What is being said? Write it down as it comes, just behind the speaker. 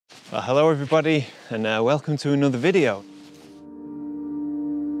Well, hello everybody, and welcome to another video.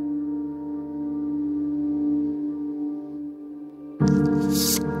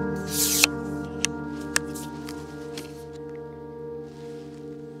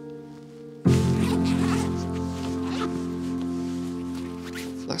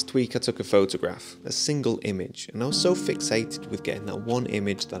 Last week I took a photograph, a single image, and I was so fixated with getting that one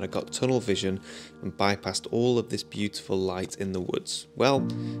image that I got tunnel vision and bypassed all of this beautiful light in the woods. Well,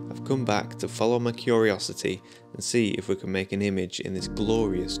 I've come back to follow my curiosity and see if we can make an image in this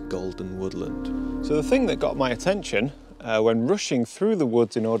glorious golden woodland. So the thing that got my attention when rushing through the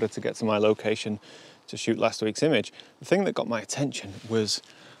woods in order to get to my location to shoot last week's image, the thing that got my attention was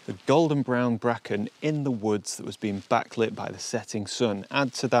the golden brown bracken in the woods that was being backlit by the setting sun.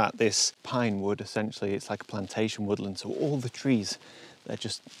 Add to that this pine wood, essentially it's like a plantation woodland, so all the trees, they're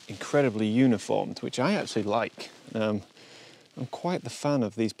just incredibly uniformed, which I actually like. I'm quite the fan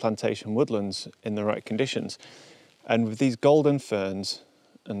of these plantation woodlands in the right conditions. And with these golden ferns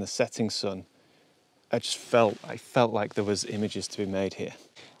and the setting sun, I felt like there was images to be made here.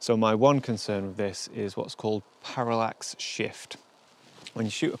 So my one concern with this is what's called parallax shift. When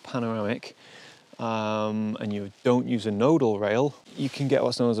you shoot a panoramic and you don't use a nodal rail, you can get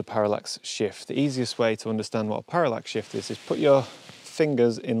what's known as a parallax shift. The easiest way to understand what a parallax shift is put your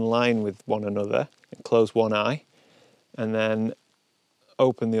fingers in line with one another and close one eye and then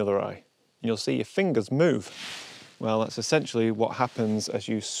open the other eye. And you'll see your fingers move. Well, that's essentially what happens as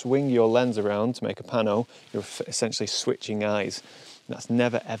you swing your lens around to make a pano. You're essentially switching eyes. That's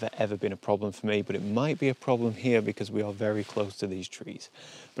never, ever been a problem for me, but it might be a problem here because we are very close to these trees.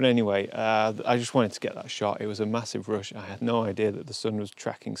 But anyway, I just wanted to get that shot. It was a massive rush. I had no idea that the sun was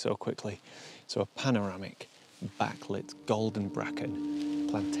tracking so quickly. So a panoramic, backlit, golden bracken,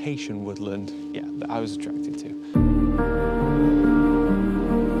 plantation woodland, yeah, that I was attracted to.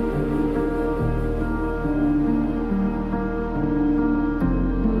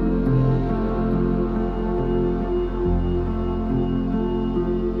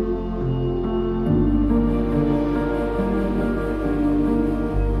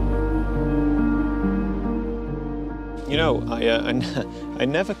 You know, I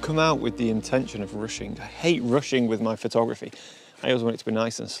never come out with the intention of rushing. I hate rushing with my photography. I always want it to be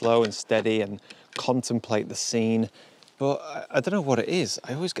nice and slow and steady and contemplate the scene. But I don't know what it is.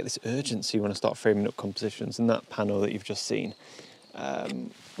 I always get this urgency when I start framing up compositions, and that pano that you've just seen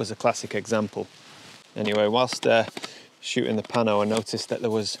was a classic example. Anyway, whilst shooting the pano, I noticed that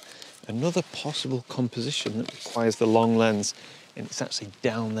there was another possible composition that requires the long lens, and it's actually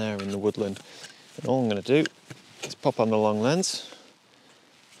down there in the woodland. And all I'm going to do is pop on the long lens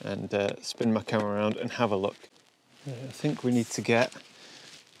and spin my camera around and have a look. I think we need to get...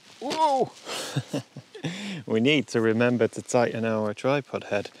 Whoa! We need to remember to tighten our tripod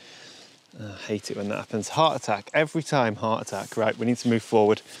head. I hate it when that happens. Heart attack, every time heart attack. Right, we need to move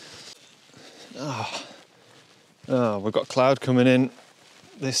forward. Oh, we've got cloud coming in.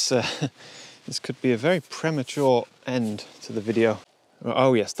 This could be a very premature end to the video.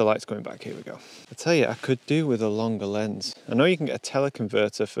 Oh yes, the light's going back, here we go. I tell you, I could do with a longer lens. I know you can get a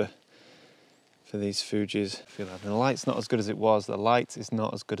teleconverter for these Fujis. And the light's not as good as it was. The light is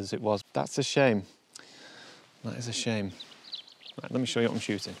not as good as it was. That's a shame. That is a shame. Right, let me show you what I'm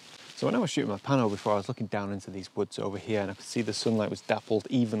shooting. So when I was shooting my pano before, I was looking down into these woods over here and I could see the sunlight was dappled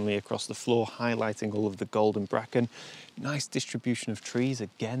evenly across the floor, highlighting all of the golden bracken. Nice distribution of trees.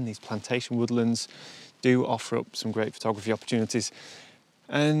 Again, these plantation woodlands do offer up some great photography opportunities.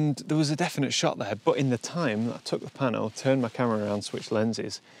 And there was a definite shot there, but in the time that I took the pano, turned my camera around, switched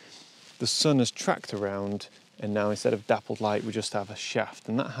lenses, the sun has tracked around, and now instead of dappled light, we just have a shaft,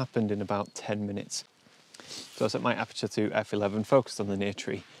 and that happened in about 10 minutes. So I set my aperture to f11, focused on the near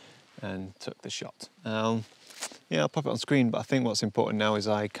tree, and took the shot. Yeah, I'll pop it on screen, but I think what's important now is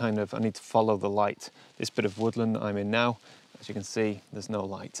I need to follow the light. This bit of woodland that I'm in now, as you can see, there's no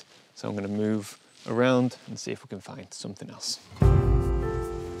light. So I'm going to move around and see if we can find something else.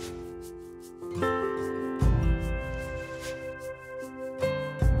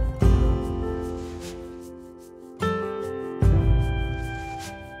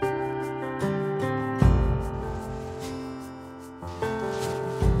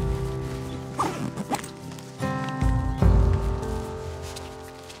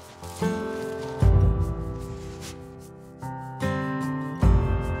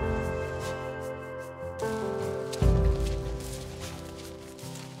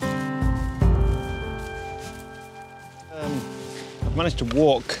 I've managed to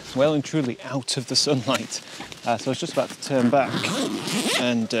walk well and truly out of the sunlight. So I was just about to turn back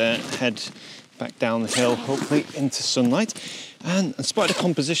and head back down the hill, hopefully into sunlight. And I spotted a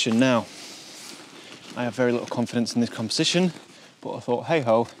composition now. I have very little confidence in this composition, but I thought, hey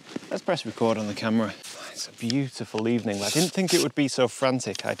ho, let's press record on the camera. It's a beautiful evening. I didn't think it would be so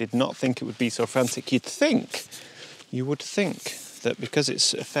frantic. I did not think it would be so frantic. You would think that because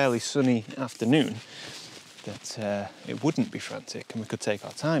it's a fairly sunny afternoon, that it wouldn't be frantic and we could take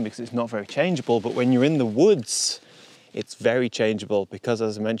our time because it's not very changeable. But when you're in the woods, it's very changeable because,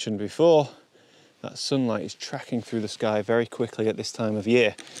 as I mentioned before, that sunlight is tracking through the sky very quickly at this time of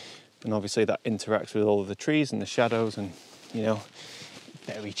year. And obviously that interacts with all of the trees and the shadows and, you know,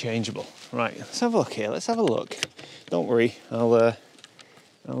 very changeable. Right, let's have a look here, let's have a look. Don't worry, I'll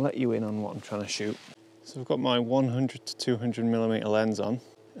let you in on what I'm trying to shoot. So I've got my 100 to 200mm lens on,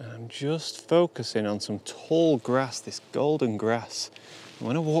 and I'm just focusing on some tall grass, this golden grass. And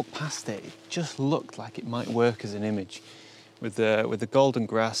when I walked past it, it just looked like it might work as an image with the golden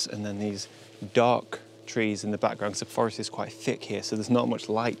grass and then these dark trees in the background, because the forest is quite thick here, so there's not much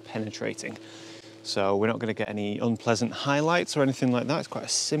light penetrating. So we're not going to get any unpleasant highlights or anything like that. It's quite a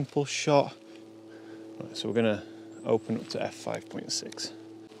simple shot. Right, so we're going to open up to f5.6.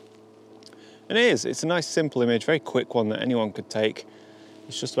 And it's a nice simple image, very quick one that anyone could take.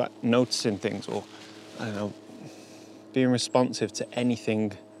 It's just about noticing things, or, I don't know, being responsive to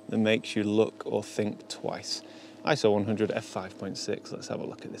anything that makes you look or think twice. ISO 100 f5.6, let's have a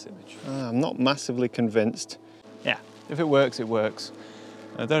look at this image. I'm not massively convinced. Yeah, if it works, it works.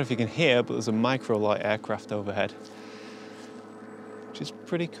 I don't know if you can hear, but there's a micro-light aircraft overhead, which is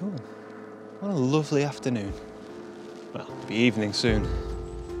pretty cool. What a lovely afternoon. Well, it'll be evening soon.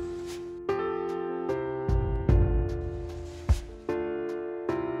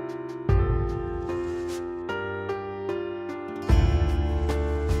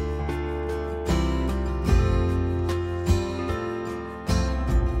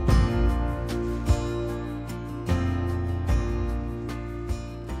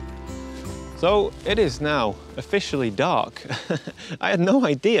 So it is now officially dark. I had no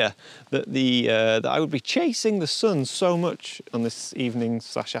idea that that I would be chasing the sun so much on this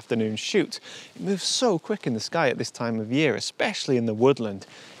evening/afternoon shoot. It moves so quick in the sky at this time of year, especially in the woodland.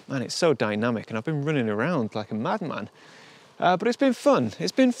 Man, it's so dynamic, and I've been running around like a madman. But it's been fun.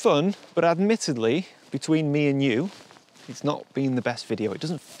 It's been fun, but admittedly, between me and you, it's not been the best video. It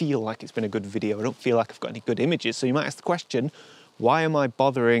doesn't feel like it's been a good video. I don't feel like I've got any good images. So you might ask the question, why am I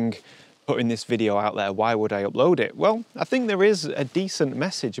bothering putting this video out there? Why would I upload it? Well, I think there is a decent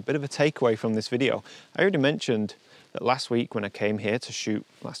message, a bit of a takeaway from this video. I already mentioned that last week when I came here to shoot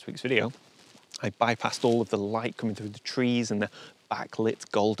last week's video, I bypassed all of the light coming through the trees and the backlit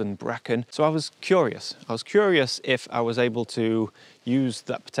golden bracken. So I was curious. I was curious if I was able to use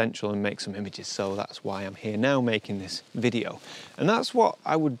that potential and make some images. So that's why I'm here now making this video. And that's what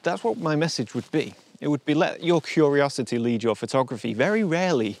my message would be. It would be, let your curiosity lead your photography. Very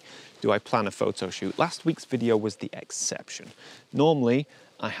rarely do I plan a photo shoot. Last week's video was the exception. Normally,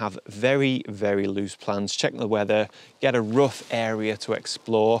 I have very, very loose plans, check the weather, get a rough area to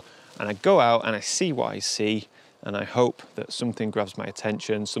explore, and I go out and I see what I see, and I hope that something grabs my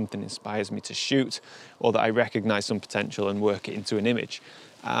attention, something inspires me to shoot, or that I recognize some potential and work it into an image.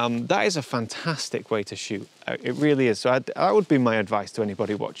 That is a fantastic way to shoot. It really is. So that would be my advice to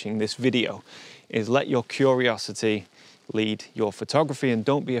anybody watching this video, is let your curiosity lead your photography, and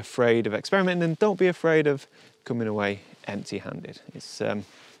don't be afraid of experimenting, and don't be afraid of coming away empty-handed.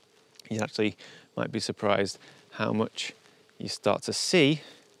 You actually might be surprised how much you start to see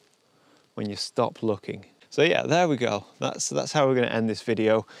when you stop looking. So yeah, there we go. That's how we're going to end this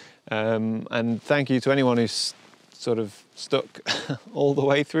video. And thank you to anyone who's sort of stuck all the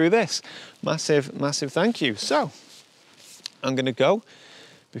way through this. Massive, massive thank you. So I'm going to go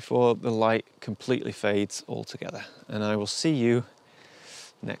before the light completely fades altogether, and I will see you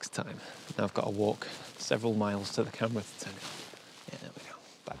next time. Now I've got to walk several miles to the camera to turn it on. Yeah, there we go.